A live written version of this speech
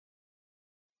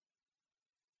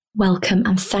Welcome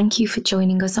and thank you for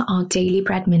joining us at our Daily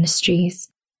Bread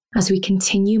Ministries as we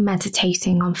continue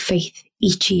meditating on faith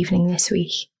each evening this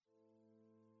week.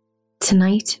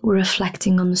 Tonight we're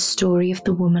reflecting on the story of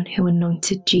the woman who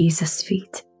anointed Jesus'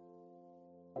 feet.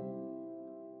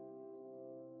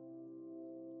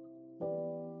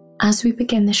 As we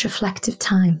begin this reflective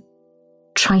time,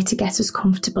 try to get as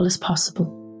comfortable as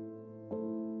possible.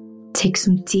 Take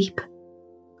some deep,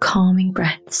 calming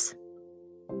breaths.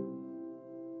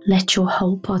 Let your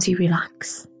whole body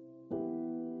relax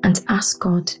and ask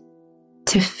God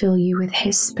to fill you with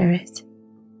His Spirit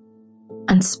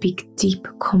and speak deep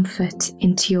comfort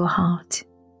into your heart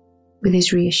with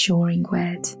His reassuring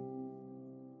word.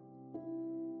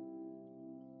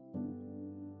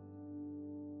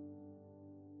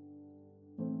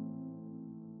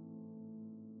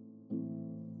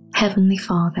 Heavenly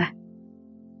Father,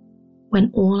 when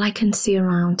all I can see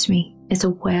around me is a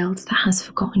world that has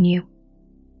forgotten you,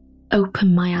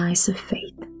 open my eyes of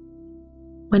faith.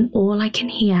 When all I can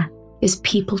hear is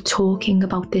people talking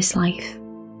about this life,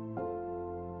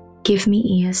 give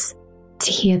me ears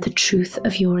to hear the truth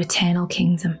of your eternal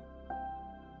kingdom.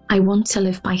 I want to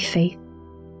live by faith,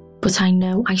 but I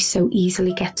know I so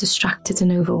easily get distracted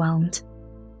and overwhelmed.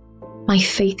 My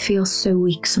faith feels so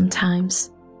weak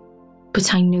sometimes,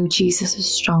 but I know Jesus is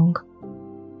strong,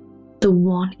 the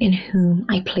one in whom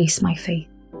I place my faith.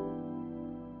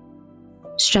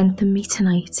 Strengthen me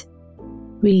tonight,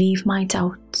 relieve my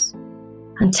doubts,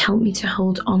 and help me to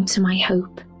hold on to my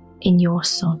hope in your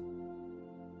Son.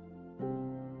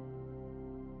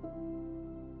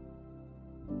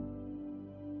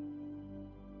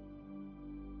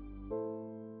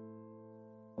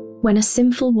 When a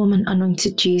sinful woman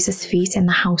anointed Jesus' feet in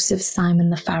the house of Simon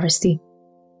the Pharisee,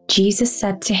 Jesus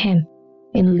said to him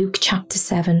in Luke chapter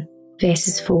 7,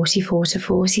 verses 44 to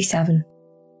 47,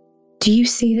 "Do you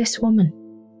see this woman?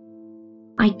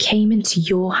 I came into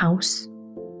your house.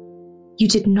 You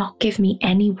did not give me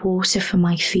any water for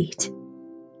my feet,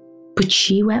 but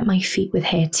she wet my feet with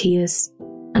her tears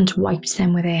and wiped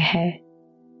them with her hair.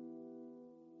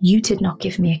 You did not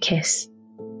give me a kiss,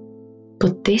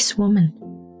 but this woman,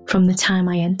 from the time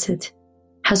I entered,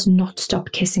 has not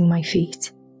stopped kissing my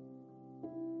feet.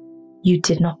 You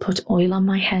did not put oil on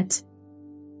my head,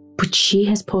 but she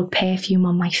has poured perfume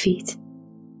on my feet.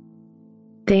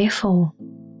 Therefore,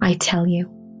 I tell you,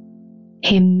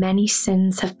 her many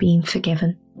sins have been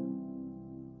forgiven,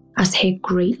 as her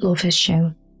great love has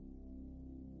shown.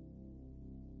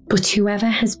 But whoever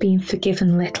has been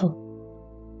forgiven little,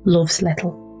 loves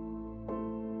little."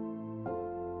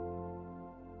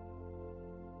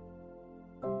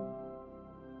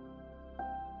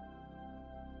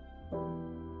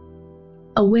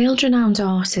 A world-renowned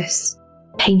artist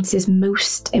paints his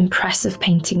most impressive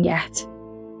painting yet,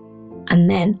 and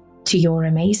then, to your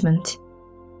amazement,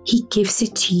 he gives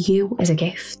it to you as a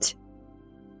gift.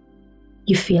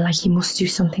 You feel like you must do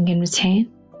something in return,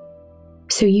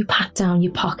 so you pat down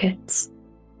your pockets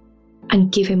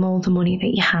and give him all the money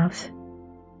that you have.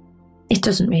 It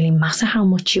doesn't really matter how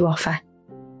much you offer,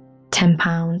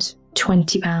 £10,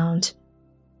 £20,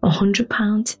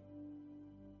 £100.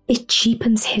 It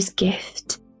cheapens his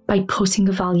gift by putting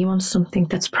a value on something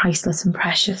that's priceless and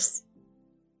precious.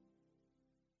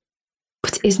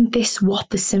 But isn't this what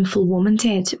the sinful woman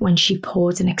did when she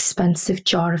poured an expensive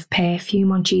jar of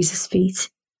perfume on Jesus' feet?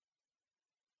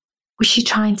 Was she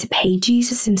trying to pay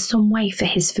Jesus in some way for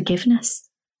his forgiveness?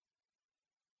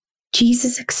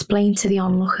 Jesus explained to the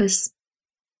onlookers,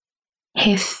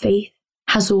 her faith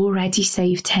has already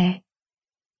saved her.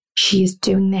 She is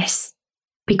doing this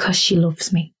because she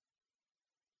loves me.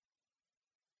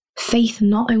 Faith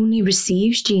not only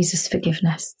receives Jesus'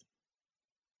 forgiveness,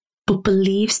 but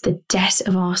believes the debt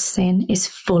of our sin is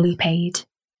fully paid.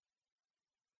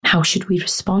 How should we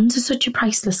respond to such a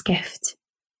priceless gift?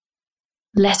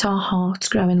 Let our hearts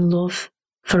grow in love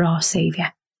for our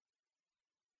Saviour.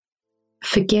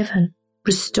 Forgiven,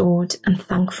 restored, and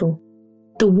thankful,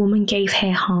 the woman gave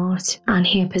her heart and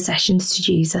her possessions to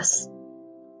Jesus,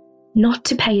 not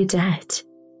to pay a debt,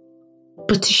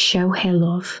 but to show her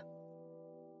love.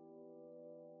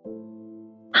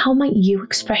 How might you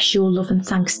express your love and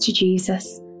thanks to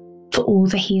Jesus for all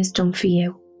that he has done for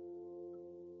you?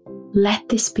 Let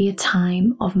this be a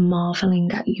time of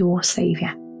marvelling at your Saviour.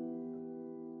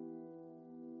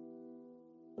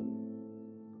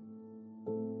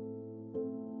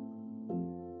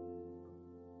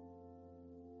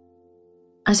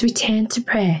 As we turn to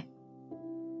prayer,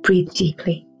 breathe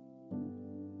deeply,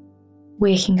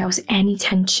 working out any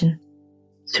tension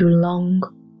through long,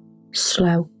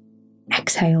 slow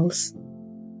exhales,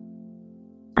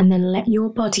 and then let your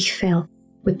body fill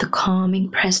with the calming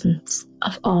presence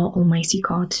of our Almighty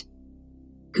God,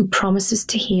 who promises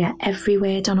to hear every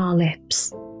word on our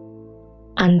lips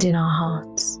and in our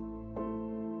hearts.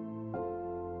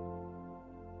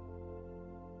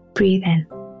 Breathe in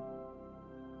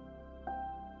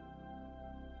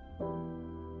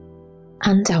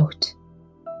and out.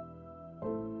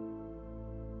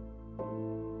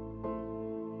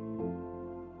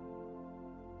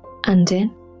 And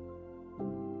in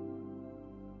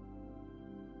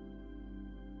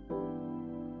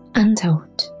and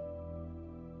out.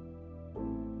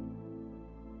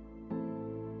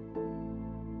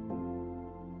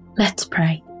 Let's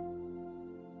pray.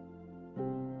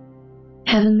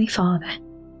 Heavenly Father,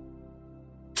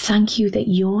 thank you that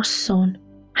your Son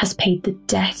has paid the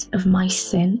debt of my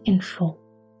sin in full.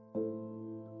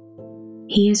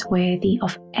 He is worthy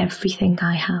of everything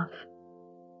I have.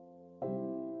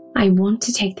 I want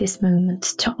to take this moment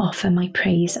to offer my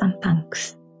praise and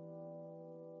thanks.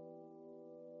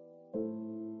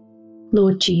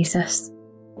 Lord Jesus,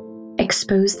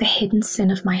 expose the hidden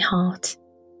sin of my heart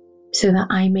so that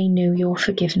I may know your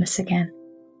forgiveness again.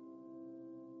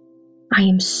 I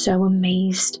am so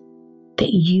amazed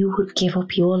that you would give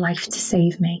up your life to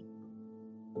save me.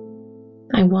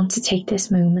 I want to take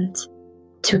this moment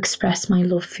to express my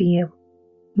love for you,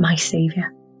 my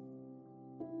Saviour.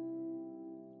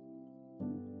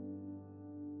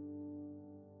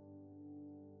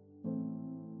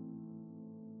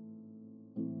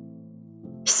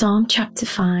 Psalm chapter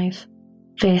 5,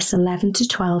 verse 11 to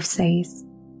 12 says,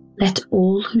 "Let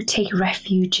all who take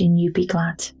refuge in you be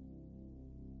glad.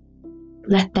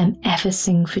 Let them ever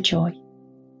sing for joy.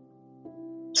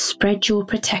 Spread your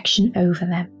protection over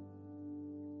them,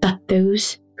 that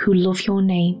those who love your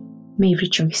name may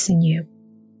rejoice in you.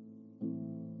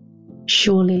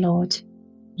 Surely, Lord,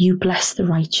 you bless the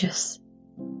righteous.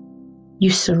 You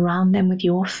surround them with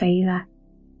your favour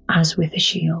as with a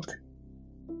shield."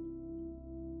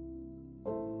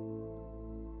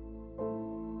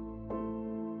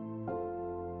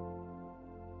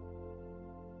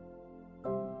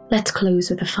 Let's close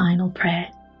with a final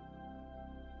prayer.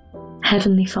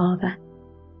 Heavenly Father,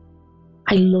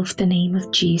 I love the name of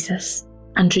Jesus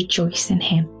and rejoice in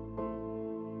him.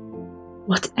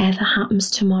 Whatever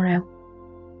happens tomorrow,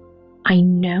 I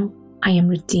know I am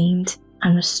redeemed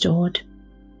and restored.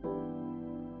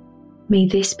 May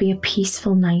this be a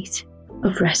peaceful night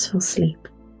of restful sleep,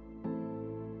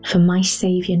 for my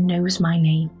Saviour knows my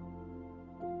name,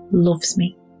 loves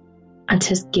me, and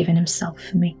has given himself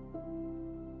for me.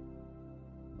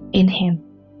 In him,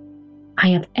 I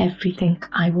have everything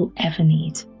I will ever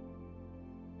need.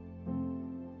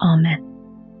 Amen.